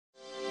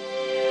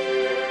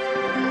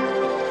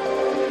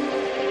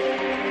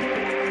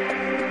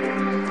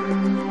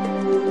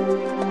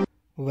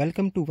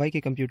Welcome to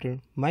YK Computer.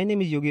 My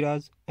name is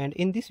Yogiraj and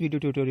in this video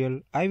tutorial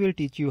I will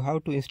teach you how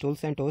to install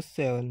CentOS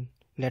 7.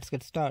 Let's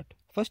get started.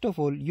 First of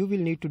all, you will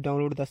need to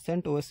download the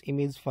CentOS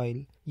image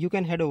file. You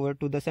can head over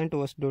to the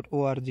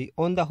centos.org.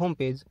 On the home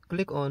page,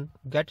 click on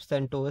Get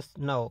CentOS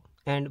Now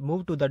and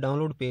move to the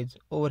download page.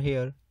 Over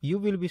here, you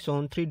will be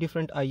shown 3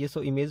 different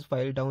ISO image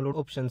file download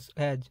options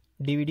as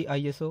DVD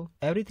ISO,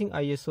 Everything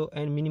ISO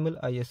and Minimal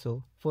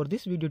ISO. For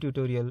this video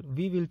tutorial,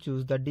 we will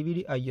choose the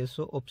DVD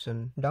ISO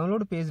option.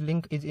 Download page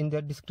link is in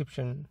the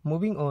description.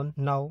 Moving on,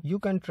 now you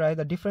can try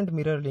the different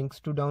mirror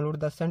links to download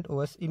the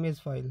CentOS image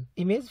file.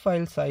 Image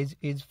file size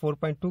is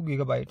 4.2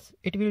 GB.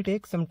 It will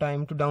take some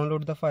time to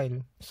download the file.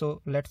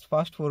 So let's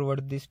fast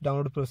forward this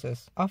download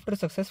process. After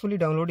successfully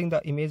downloading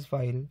the image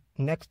file,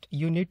 next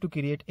you need to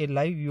create a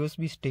live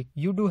USB stick.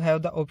 You do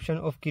have the option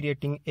of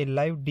creating a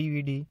live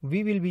DVD.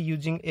 We will be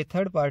using a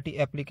third-party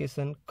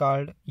application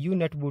called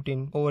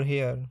UNetBootin over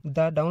here.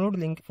 The download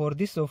link for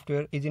this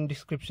software is in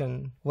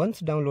description.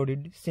 Once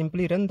downloaded,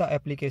 simply run the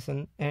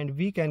application and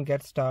we can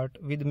get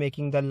started with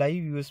making the live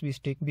USB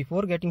stick.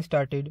 Before getting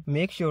started,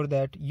 make sure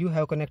that you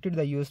have connected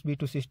the USB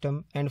to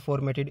system and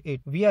formatted it.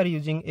 We are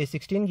using a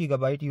 16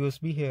 GB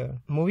USB here.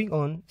 Moving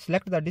on,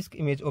 select the disk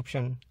image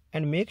option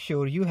and make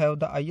sure you have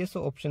the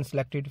ISO option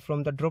selected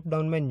from the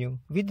drop-down menu.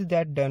 With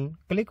that done,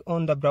 click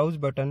on the Browse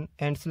button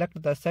and select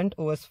the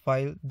CentOS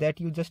file that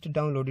you just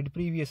downloaded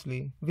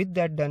previously. With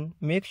that done,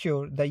 make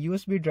sure the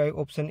USB drive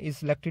option is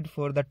selected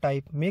for the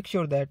type. Make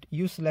sure that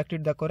you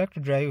selected the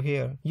correct drive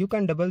here. You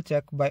can double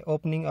check by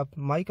opening up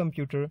My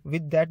Computer.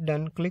 With that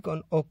done, click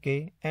on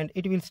OK and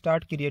it will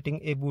start creating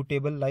a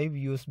bootable live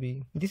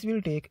USB. This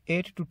will take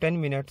 8 to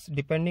 10 minutes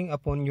depending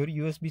upon your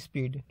USB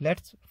speed.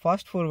 Let's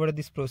fast forward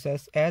this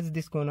process as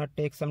this gonna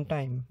take some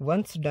time.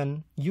 Once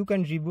done, you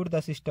can reboot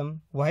the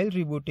system. While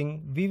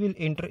rebooting, we will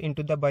enter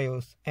into the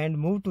BIOS and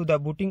move to the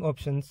booting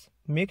options.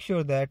 Make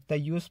sure that the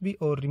USB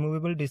or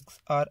removable disks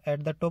are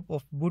at the top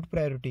of boot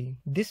priority.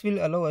 This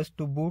will allow us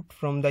to boot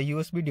from the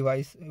USB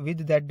device.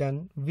 With that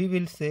done, we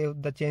will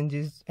save the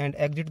changes and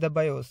exit the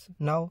BIOS.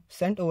 Now,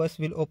 CentOS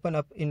will open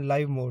up in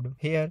live mode.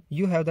 Here,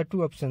 you have the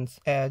 2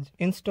 options as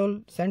Install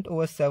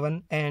CentOS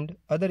 7 and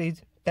other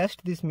is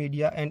Test this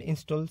media and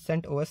install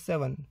CentOS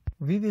 7.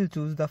 We will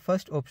choose the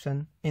first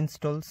option,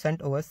 Install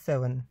CentOS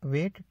 7.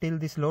 Wait till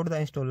this load the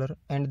installer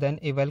and then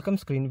a welcome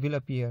screen will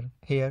appear.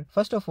 Here,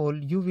 first of all,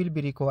 you will be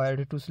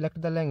required to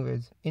select the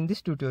language. In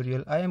this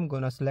tutorial, I am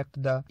gonna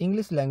select the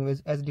English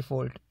language as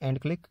default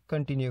and click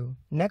Continue.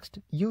 Next,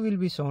 you will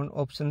be shown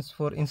options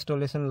for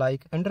installation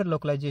like under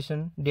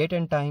localization, date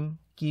and time,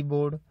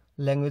 keyboard,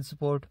 language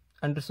support,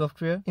 under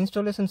software,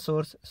 installation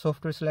source,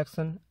 software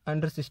selection,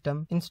 under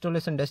system,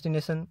 installation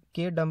destination,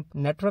 kdump,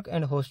 network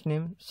and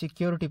hostname,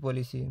 security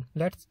policy.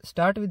 Let's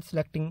start with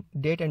selecting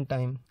date and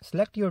time.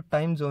 Select your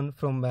time zone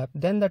from map,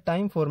 then the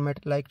time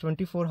format like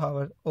 24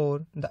 hour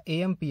or the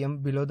AM PM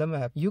below the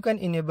map. You can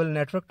enable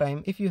network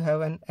time if you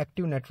have an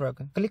active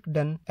network. Click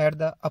done at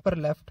the upper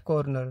left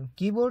corner.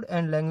 Keyboard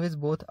and language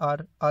both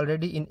are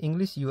already in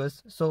English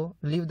US, so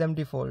leave them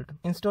default.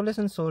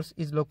 Installation source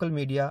is local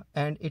media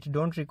and it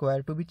don't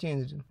require to be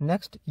changed.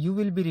 Next, you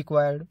will be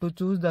required to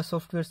choose the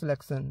software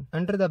selection.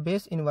 Under the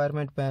base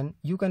environment pane,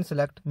 you can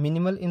select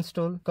minimal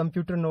install,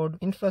 computer node,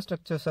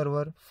 infrastructure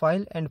server,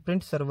 file and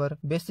print server,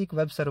 basic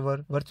web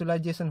server,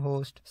 virtualization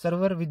host,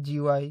 server with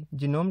GUI,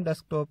 Genome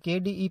desktop,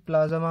 KDE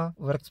Plasma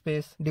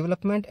workspace,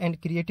 development and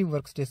creative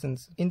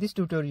workstations. In this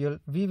tutorial,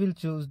 we will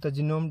choose the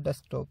Genome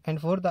desktop, and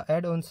for the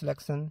add-on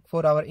selection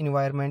for our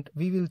environment,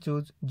 we will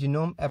choose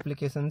Genome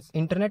applications,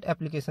 internet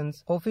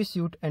applications, Office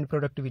suite and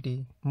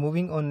productivity.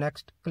 Moving on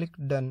next, click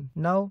done.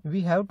 Now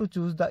we have to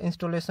choose the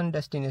installation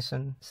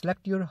destination.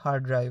 Select your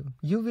hard drive.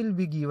 You will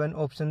be given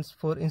options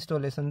for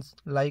installations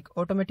like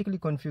automatically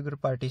configure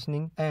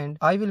partitioning and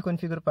I will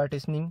configure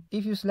partitioning.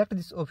 If you select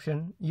this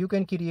option, you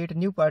can create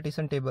new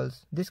partition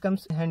tables. This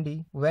comes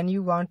handy when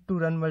you want to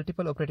run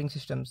multiple operating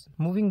systems.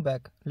 Moving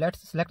back, let's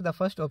select the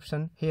first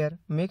option. Here,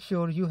 make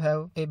sure you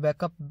have a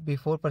backup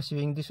before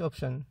pursuing this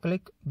option.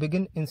 Click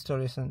begin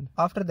installation.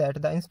 After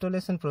that, the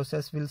installation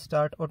process will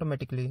start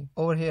automatically.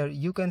 Over here,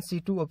 you can see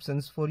 2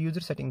 options for user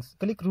settings.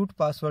 Click root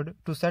password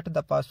to set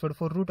the password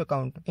for root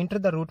account. Enter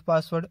the root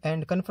password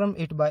and confirm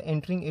it by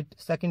entering it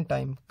second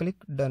time. Click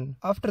done.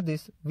 After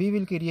this, we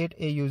will create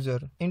a user.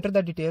 Enter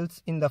the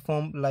details in the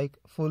form like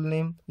full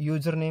name,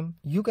 username.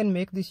 You can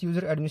make this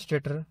user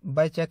administrator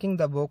by checking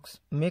the box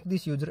make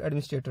this user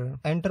administrator.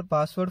 Enter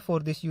password for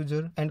this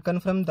user and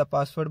confirm the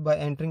password by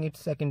entering it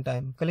second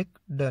time. Click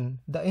done.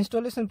 The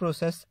installation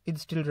process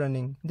is still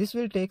running. This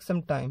will take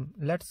some time.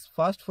 Let's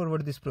fast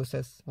forward this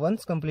process.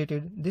 Once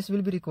completed, this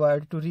will be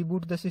required to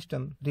reboot the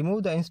system. system.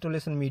 Remove the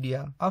installation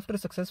media. After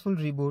successful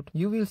reboot,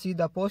 you will see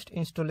the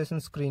post-installation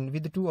screen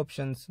with two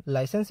options,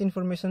 license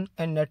information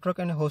and network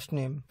and host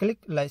name. Click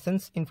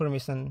license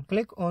information.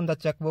 Click on the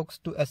checkbox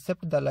to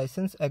accept the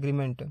license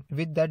agreement.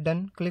 With that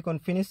done, click on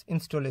finish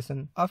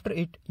installation. After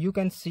it, you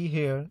can see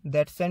here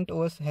that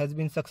CentOS has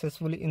been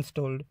successfully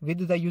installed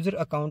with the user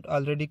account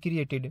already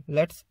created.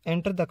 Let's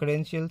enter the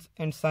credentials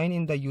and sign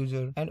in the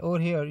user. And over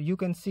here, you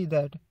can see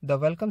that the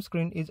welcome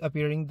screen is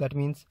appearing. That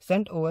means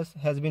CentOS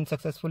has been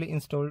successfully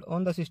installed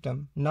on the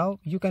system. Now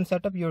you can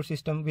set up your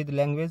system with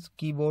language,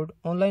 keyboard,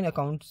 online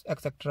accounts,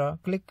 etc.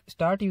 Click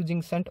Start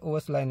using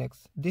CentOS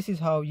Linux. This is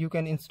how you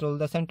can install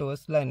the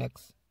CentOS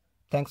Linux.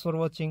 Thanks for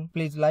watching.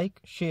 Please like,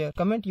 share,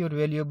 comment your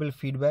valuable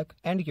feedback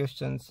and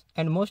questions.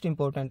 And most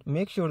important,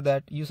 make sure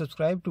that you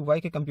subscribe to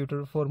YK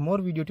Computer for more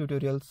video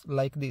tutorials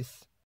like this.